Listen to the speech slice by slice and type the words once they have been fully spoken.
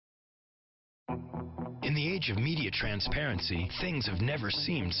In the age of media transparency, things have never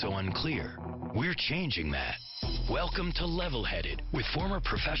seemed so unclear. We're changing that. Welcome to Level-Headed with former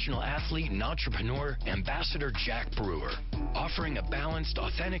professional athlete and entrepreneur, Ambassador Jack Brewer, offering a balanced,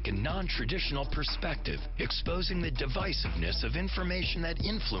 authentic, and non-traditional perspective, exposing the divisiveness of information that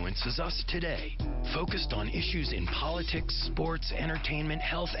influences us today, focused on issues in politics, sports, entertainment,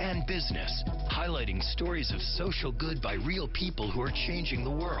 health, and business, highlighting stories of social good by real people who are changing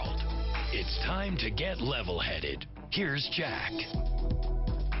the world. It's time to get level-headed. Here's Jack.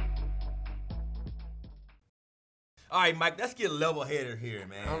 All right, Mike, let's get level-headed here,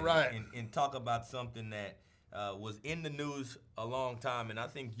 man. All right. And talk about something that was in the news a long time, and I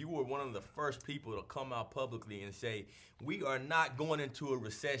think you were one of the first people to come out publicly and say, we are not going into a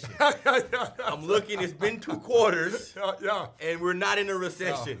recession. I'm looking, it's been 2 quarters, and we're not in a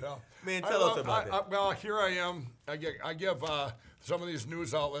recession. Man, tell us about that. Well, here I am. I give some of these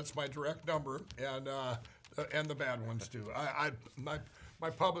news outlets my direct number, and the bad ones too. My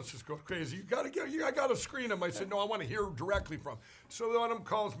publicist goes crazy. I got to screen them. I said, no, I want to hear directly from. So one of them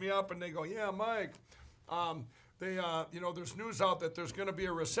calls me up and they go, yeah, Mike, there's news out that there's going to be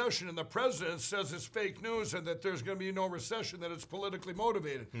a recession, and the president says it's fake news and that there's going to be no recession, that it's politically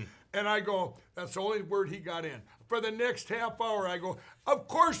motivated. And I go, that's the only word he got in. For the next half hour, I go, of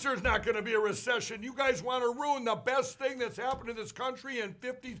course there's not going to be a recession. You guys want to ruin the best thing that's happened in this country in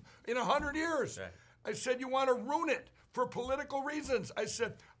 100 years. Right. I said, you want to ruin it for political reasons. I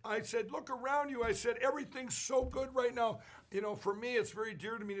said, look around you. I said, everything's so good right now. You know, for me, it's very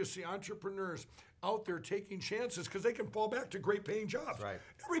dear to me to see entrepreneurs out there taking chances because they can fall back to great paying jobs. Right.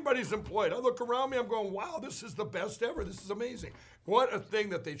 Everybody's employed. I look around me, I'm going, wow, this is the best ever. This is amazing. What a thing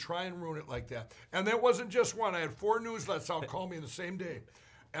that they try and ruin it like that. And that wasn't just one. I had 4 newsletters out call me in the same day.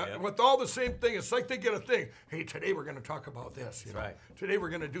 With all the same thing, it's like they get a thing. Hey, today we're going to talk about this. You know? Right. Today we're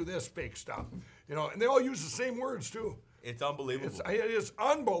going to do this fake stuff. You know, and they all use the same words too. It's unbelievable. It is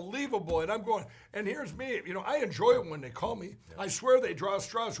unbelievable. And I'm going, and here's me. You know, I enjoy it when they call me. I swear they draw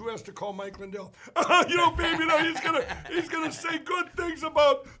straws. Who has to call Mike Lindell? Baby, he's gonna say good things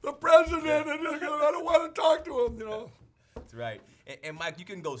about the president, and I don't want to talk to him. You know. That's right. And Mike, you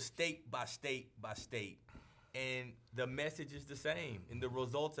can go state by state by state, and the message is the same, and the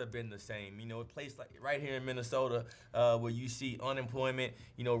results have been the same. You know, a place like right here in Minnesota, where you see unemployment,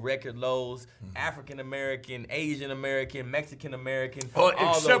 record lows, African American, Asian American, Mexican American,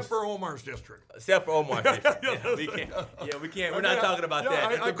 except for Omar's district. Except for Omar's district. We can't. We're not talking about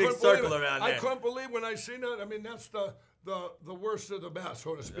that. It's a big circle around there. I couldn't believe when I seen that. I mean, that's the worst of the best,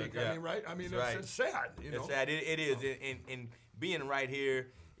 so to speak. Yeah. I mean, right? I mean, it's sad. It's sad. It is. And being right here.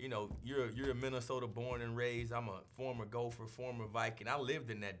 You're a Minnesota born and raised. I'm a former Gopher, former Viking. I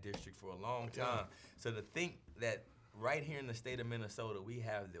lived in that district for a long time. Yeah. So to think that right here in the state of Minnesota, we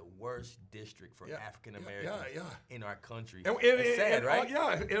have the worst district for African Americans in our country. It's sad, right?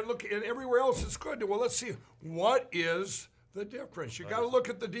 And look, and everywhere else it's good. Well, let's see. What is the difference? You got to look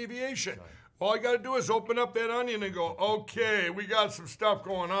at the deviation. Right. All you got to do is open up that onion and go, okay, we got some stuff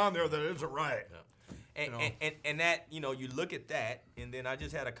going on there that isn't right. Yeah. And that, you look at that, and then I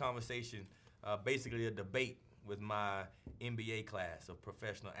just had a conversation, basically a debate with my MBA class of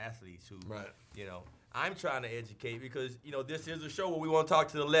professional athletes who, I'm trying to educate because, this is a show where we want to talk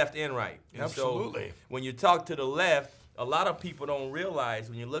to the left and right. And absolutely. So when you talk to the left, a lot of people don't realize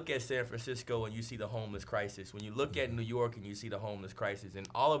when you look at San Francisco and you see the homeless crisis, when you look at New York and you see the homeless crisis, and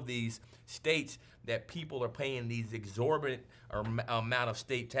all of these states that people are paying these exorbitant amount of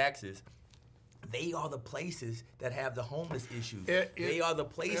state taxes, they are the places that have the homeless issues. They are the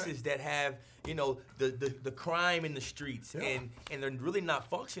places that have, the crime in the streets, and they're really not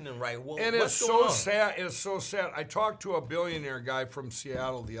functioning right. Well, and it's so sad. It's so sad. I talked to a billionaire guy from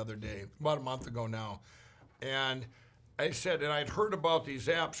Seattle the other day, about a month ago now, and I said, and I'd heard about these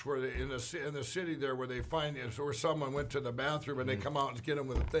apps where in the city there where they find it, or someone went to the bathroom and they come out and get them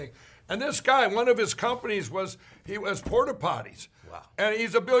with a thing. And this guy, one of his companies was porta potties. Wow. And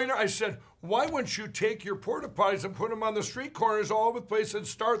he's a billionaire. I said, why wouldn't you take your porta potties and put them on the street corners all over the place and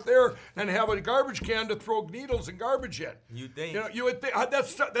start there and have a garbage can to throw needles and garbage in? You think? You would think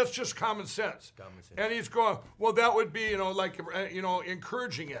that's just common sense. And he's going, well, that would be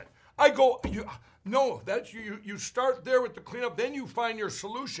encouraging it. I go, no, that's you start there with the cleanup, then you find your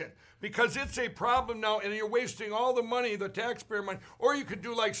solution because it's a problem now and you're wasting all the money, the taxpayer money. Or you could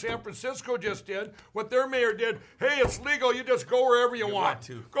do like San Francisco just did, what their mayor did. Hey, it's legal, you just go wherever you want.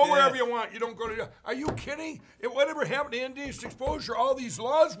 Go wherever you want. You don't go to, are you kidding? Whatever happened to indecent exposure, all these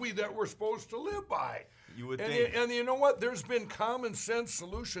laws that we're supposed to live by. You would think. And you know what? There's been common sense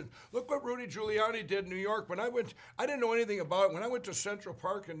solutions. Look what Rudy Giuliani did in New York. When I didn't know anything about it. When I went to Central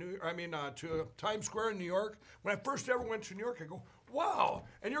Park to Times Square in New York, when I first ever went to New York, I go, wow.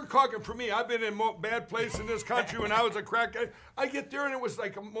 And you're talking for me. I've been in bad place in this country when I was a crack guy. I get there and it was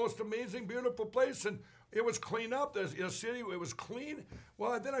like a most amazing, beautiful place. And it was cleaned up. The city, it was clean.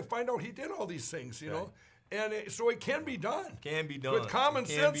 Well, then I find out he did all these things, you know. And so it can be done. Can be done. With common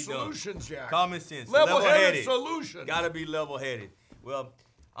sense solutions, Jack. Common sense. Level-headed solutions. Got to be level-headed. Well,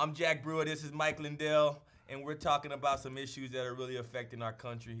 I'm Jack Brewer. This is Mike Lindell. And we're talking about some issues that are really affecting our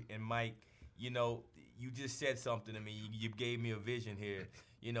country. And Mike, you know, you just said something to me. You gave me a vision here.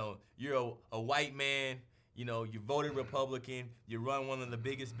 You know, you're a white man. You know, you voted Republican. You run one of the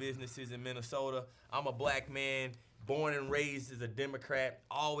biggest businesses in Minnesota. I'm a black man, born and raised as a Democrat.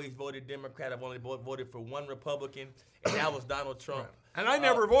 Always voted Democrat. I've only voted for one Republican, and that was Donald Trump. Right. And I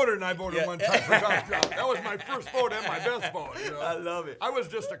never voted, and I voted one time for Donald Trump. That was my first vote and my best vote. You know? I love it. I was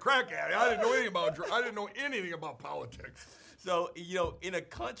just a crack addict. I didn't know anything about politics. So, you know, in a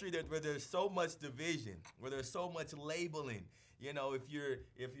country where there's so much division, where there's so much labeling, you know, if you're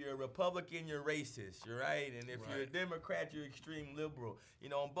a Republican, you're racist, you're right, and if you're a Democrat, you're extreme liberal. You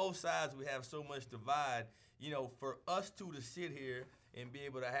know, on both sides we have so much divide. You know, for us two to sit here and be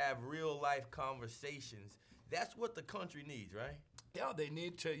able to have real life conversations, that's what the country needs, right? Yeah, they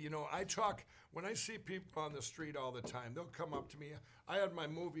need to. You know, when I see people on the street all the time, they'll come up to me. I had my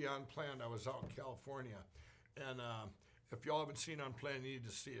movie Unplanned. I was out in California, and if y'all haven't seen Unplanned, you need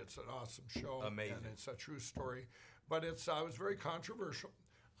to see it. It's an awesome show. Amazing. And it's a true story. But it was very controversial.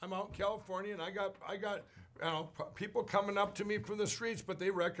 I'm out in California, and I got people coming up to me from the streets, but they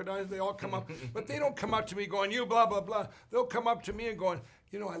recognize, they all come up. But they don't come up to me going, you blah, blah, blah. They'll come up to me and going,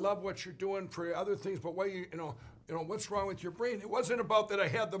 you know, I love what you're doing for other things, but why you know, what's wrong with your brain? It wasn't about that I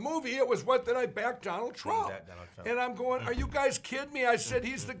had the movie. It was that I backed Donald Trump. And I'm going, are you guys kidding me? I said,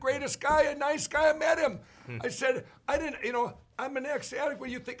 he's the greatest guy, a nice guy. I met him. I said, I'm an ex-addict. Well,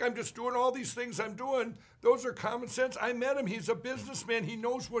 you think I'm just doing all these things I'm doing? Those are common sense. I met him. He's a businessman. He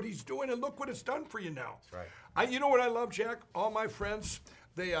knows what he's doing, and look what it's done for you now. That's right. You know what I love, Jack? All my friends,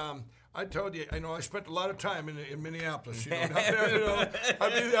 they I told you, I spent a lot of time in Minneapolis. You know, down there,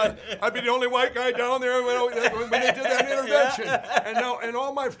 I'd be the only white guy down there when they did that intervention. And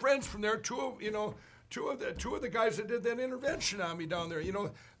all my friends from there, two of the guys that did that intervention on me down there. You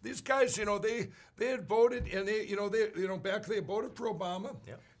know, these guys, they had voted, and they voted for Obama.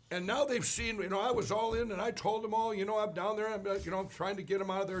 Yep. And now they've seen, I was all in, and I told them all, I'm down there, I'm trying to get them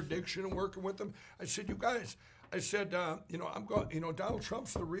out of their addiction and working with them. I said, you guys. I said, I'm going. Donald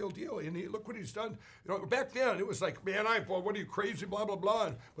Trump's the real deal, and look what he's done. Back then it was like, man, what are you crazy, blah blah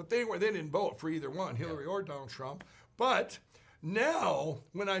blah. But they didn't vote for either one, Hillary or Donald Trump. But now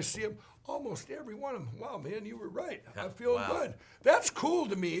when I see them, almost every one of them, wow, man, you were right. I feel good. That's cool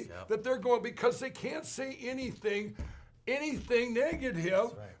to me that they're going, because they can't say anything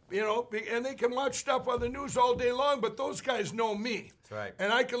negative. Right. And they can watch stuff on the news all day long, but those guys know me. That's right.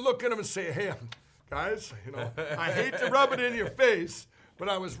 And I can look at them and say, hey, guys, I hate to rub it in your face, but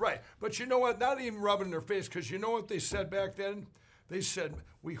I was right. But you know what? Not even rubbing in their face, because you know what they said back then? They said,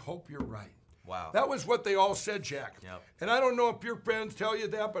 we hope you're right. Wow. That was what they all said, Jack. Yep. And I don't know if your friends tell you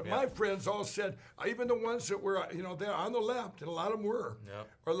that, but my friends all said, even the ones that were, they're on the left, and a lot of them were,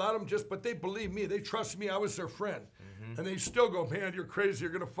 or a lot of them but they believed me. They trusted me. I was their friend. Mm-hmm. And they still go, man, you're crazy.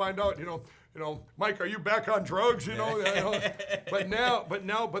 You're going to find out, Mike, are you back on drugs?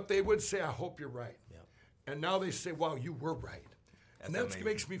 But they would say, I hope you're right. Yep. And now they say, wow, you were right. And that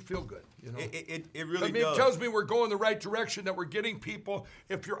makes me feel good. It really does. It tells me we're going the right direction, that we're getting people.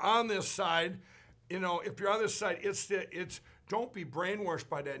 If you're on this side, it's don't be brainwashed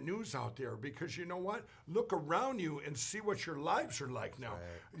by that news out there, because you know what? Look around you and see what your lives are like now.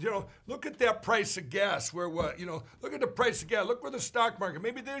 Right. Look at that price of gas. Look at the price of gas. Look where the stock market.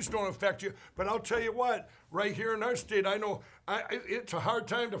 Maybe these don't affect you, but I'll tell you what. Right here in our state, I know it's a hard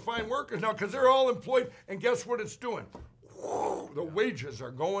time to find workers now, because they're all employed. And guess what it's doing? The wages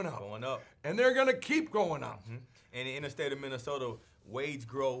are going up. And they're going to keep going up. Mm-hmm. And in the state of Minnesota, wage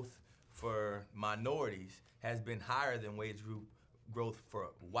growth for minorities has been higher than wage growth for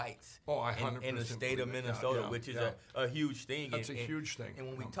whites in the state of Minnesota, which is a huge thing. That's a huge thing. And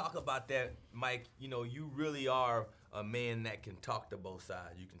when we talk about that, Mike, you really are a man that can talk to both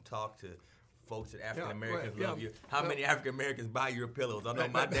sides. You can talk to folks that African Americans love you. How many African Americans buy your pillows? I know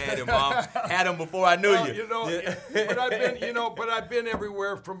my dad and mom had them before I knew you. But I've been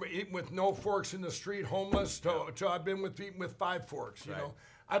everywhere from eating with no forks in the street, homeless, to I've been eating with 5 forks. You know,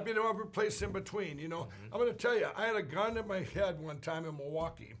 I've been every place in between. I'm going to tell you, I had a gun in my head one time in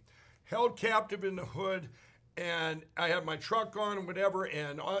Milwaukee, held captive in the hood, and I had my truck on and whatever,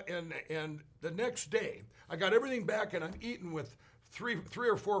 and the next day, I got everything back, and I'm eating with three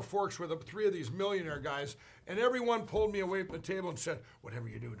or four forks with three of these millionaire guys, and everyone pulled me away from the table and said, whatever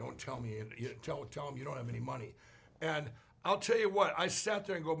you do, don't tell me, tell them you don't have any money. And I'll tell you what, I sat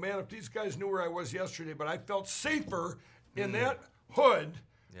there and go, man, if these guys knew where I was yesterday, but I felt safer in that hood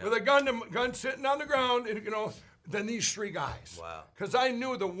with a gun sitting on the ground, and, than these three guys. Wow. Because I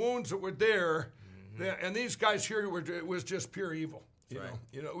knew the wounds that were there, and these guys here it was just pure evil.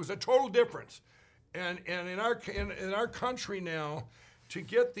 You know, it was a total difference. And in our country now, to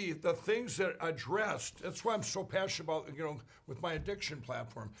get the things that addressed, that's why I'm so passionate about, with my addiction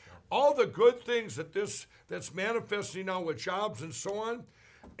platform. All the good things that's manifesting now with jobs and so on,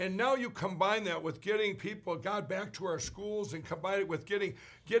 and now you combine that with getting God back to our schools, and combine it with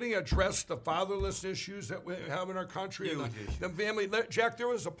getting addressed the fatherless issues that we have in our country. And the family. Jack, there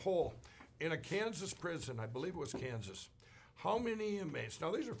was a poll in a Kansas prison, I believe it was Kansas. How many inmates?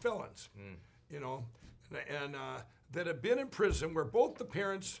 Now these are felons. And that have been in prison where both the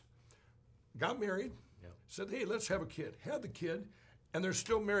parents got married, said, hey, let's have a kid. Had the kid, and they're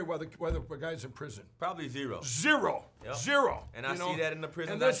still married while the guy's in prison. Probably zero. Zero. And I see that in the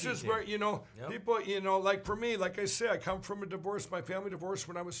prison. And this is where, people, like for me, like I say, I come from a divorce. My family divorced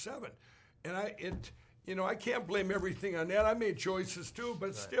when I was 7. And I can't blame everything on that. I made choices too,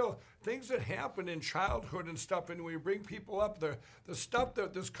 but still, things that happen in childhood and stuff, and when you bring people up, the stuff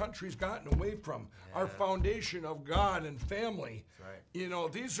that this country's gotten away from, our foundation of God and family,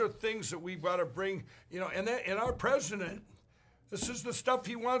 these are things that we've got to bring, and our president, this is the stuff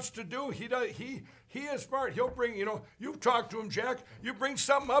he wants to do. He is smart. He'll bring, you've talked to him, Jack, you bring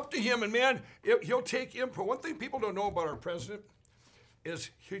something up to him, and man, he'll take input. One thing people don't know about our president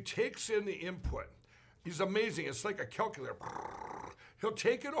is he takes in the input. He's amazing. It's like a calculator. He'll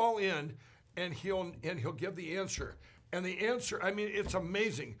take it all in, and he'll give the answer. And the answer, it's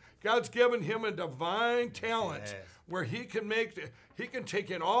amazing. God's given him a divine talent where he can take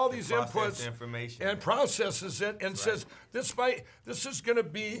in all these inputs information, and processes it and says, this is going to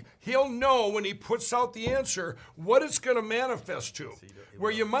be, he'll know when he puts out the answer what it's going to manifest to.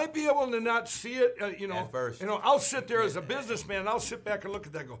 Where you might be able to not see it, at first. I'll sit there as a businessman, and I'll sit back and look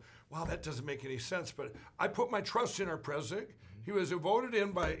at that and go, wow, that doesn't make any sense. But I put my trust in our president. He was voted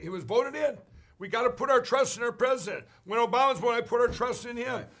in. We got to put our trust in our president. When Obama's born, I put our trust in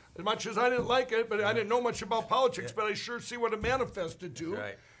him. As much as I didn't like it, but I didn't know much about politics, but I sure see what it manifested to.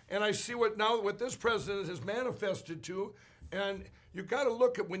 And I see what this president has manifested to. And you got to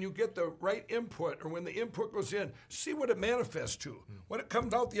look at when you get the right input, or when the input goes in, see what it manifests to, when it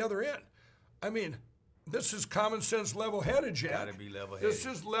comes out the other end. This is common sense, level-headed, Jack. Got to be level-headed. This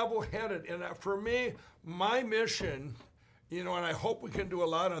is level-headed. And for me, my mission, and I hope we can do a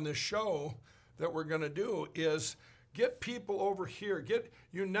lot on this show that we're going to do, is get people over here,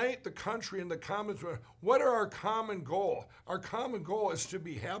 unite the country in the common. What are our common goal? Our common goal is to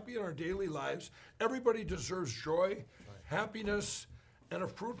be happy in our daily lives. Everybody deserves joy, happiness, and a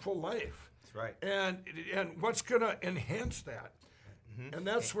fruitful life. That's right. And what's going to enhance that? And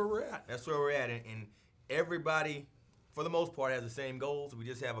that's where we're at. That's where we're at. And everybody, for the most part, has the same goals. We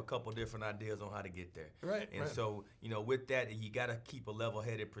just have a couple different ideas on how to get there. So, with that, you got to keep a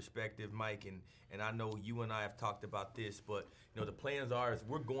level-headed perspective, Mike. And I know you and I have talked about this, but, the plans are is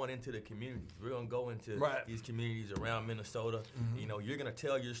we're going into the communities. We're going to go into these communities around Minnesota. You're going to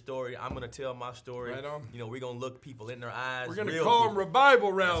tell your story. I'm going to tell my story. Right on. We're going to look people in their eyes. We're going to call them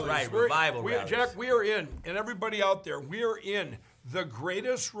revival rallies. That's right, revival rallies. Jack, we are in, and everybody out there, we are in the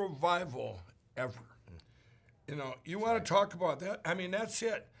greatest revival ever. You want to talk about that? That's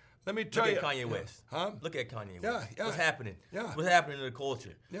it. Let me tell you. Look at Kanye West. Huh? Look at Kanye West. Yeah. What's happening? Yeah. What's happening in the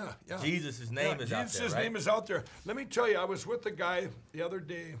culture? Yeah. Jesus' name is out there, Jesus' name is out there. Let me tell you, I was with a guy the other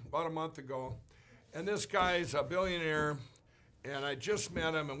day, about a month ago, and this guy's a billionaire, and I just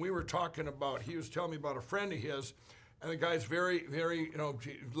met him, and we were talking about, he was telling me about a friend of his, and the guy's very, very,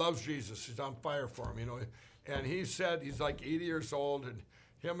 loves Jesus. He's on fire for him, And he said he's like 80 years old, and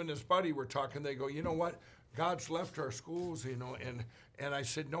him and his buddy were talking. They go, you know what? God's left our schools, and I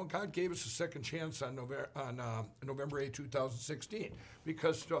said, no, God gave us a second chance on November 8, 2016,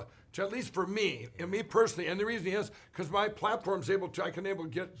 because to at least for me, and me personally, and the reason is because my platform's I can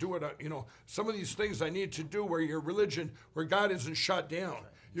do it, some of these things I need to do where your religion, where God isn't shut down.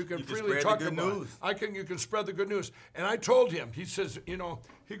 You can freely talk about it. You can spread the good news. And I told him, he says,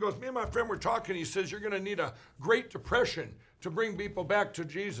 he goes, me and my friend were talking, he says, you're going to need a Great Depression to bring people back to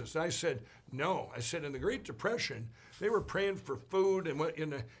Jesus. And I said, no. I said, in the Great Depression, they were praying for food, and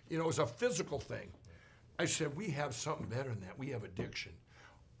it was a physical thing. I said, we have something better than that. We have addiction.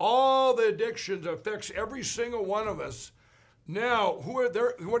 all the addictions affects every single one of us. Now, what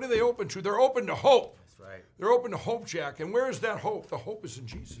are they open to? They're open to hope. That's right. They're open to hope, Jack. And where is that hope? The hope is in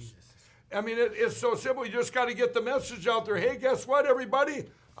Jesus. I mean, it's so simple. You just got to get the message out there. Hey, guess what, everybody?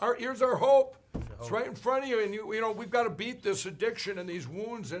 Here's our hope. It's right in front of you. And you know, we've got to beat this addiction and these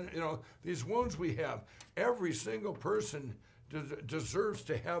wounds, and these wounds we have. Every single person deserves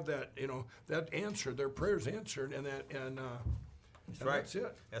to have that, that answer, their prayers answered, That's right. That's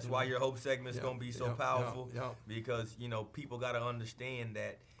it. That's why your hope segment is going to be so powerful. Because, people got to understand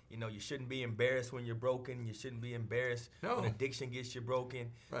that, you shouldn't be embarrassed when you're broken. You shouldn't be embarrassed when addiction gets you broken.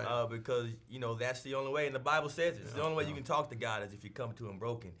 Right. Because, that's the only way. And the Bible says it. It's the only way you can talk to God is if you come to him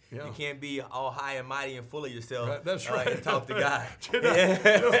broken. Yeah. You can't be all high and mighty and full of yourself. Right. That's right. And talk to God.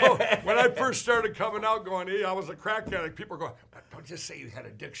 When I first started coming out going, hey, I was a crack addict, people are going, don't just say you had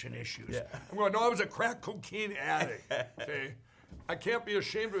addiction issues. Yeah. I'm going, no, I was a crack cocaine addict. Okay. I can't be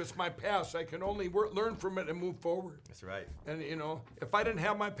ashamed of it. It's my past. I can only learn from it and move forward. That's right. And if I didn't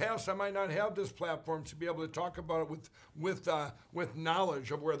have my past, I might not have this platform to be able to talk about it with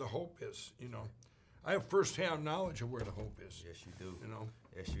knowledge of where the hope is. I have firsthand knowledge of where the hope is. Yes, you do.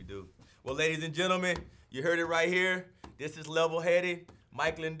 Yes, you do. Well, ladies and gentlemen, you heard it right here. This is Level Headed.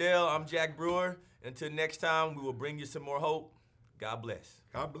 Mike Lindell. I'm Jack Brewer. Until next time, we will bring you some more hope. God bless.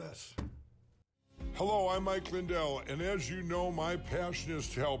 God bless. Hello, I'm Mike Lindell, and as you know, my passion is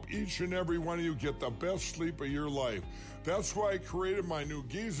to help each and every one of you get the best sleep of your life. That's why I created my new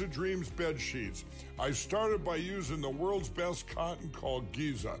Giza Dreams bed sheets. I started by using the world's best cotton called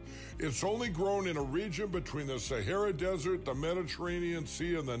Giza. It's only grown in a region between the Sahara Desert, the Mediterranean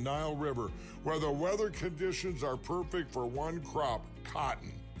Sea, and the Nile River, where the weather conditions are perfect for one crop,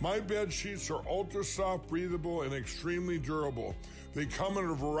 cotton. My bed sheets are ultra soft, breathable, and extremely durable. They come in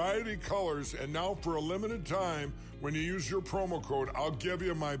a variety of colors, and now for a limited time, when you use your promo code, I'll give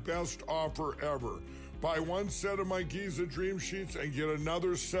you my best offer ever. Buy one set of my Giza Dream Sheets and get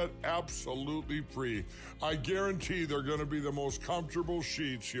another set absolutely free. I guarantee they're going to be the most comfortable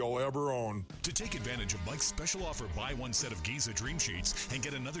sheets you'll ever own. To take advantage of Mike's special offer, buy one set of Giza Dream Sheets and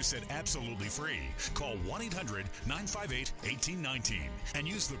get another set absolutely free. Call 1-800-958-1819 and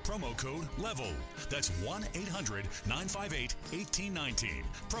use the promo code LEVEL. That's 1-800-958-1819.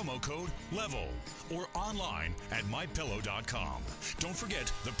 Promo code LEVEL. Or online at mypillow.com. Don't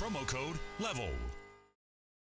forget the promo code LEVEL.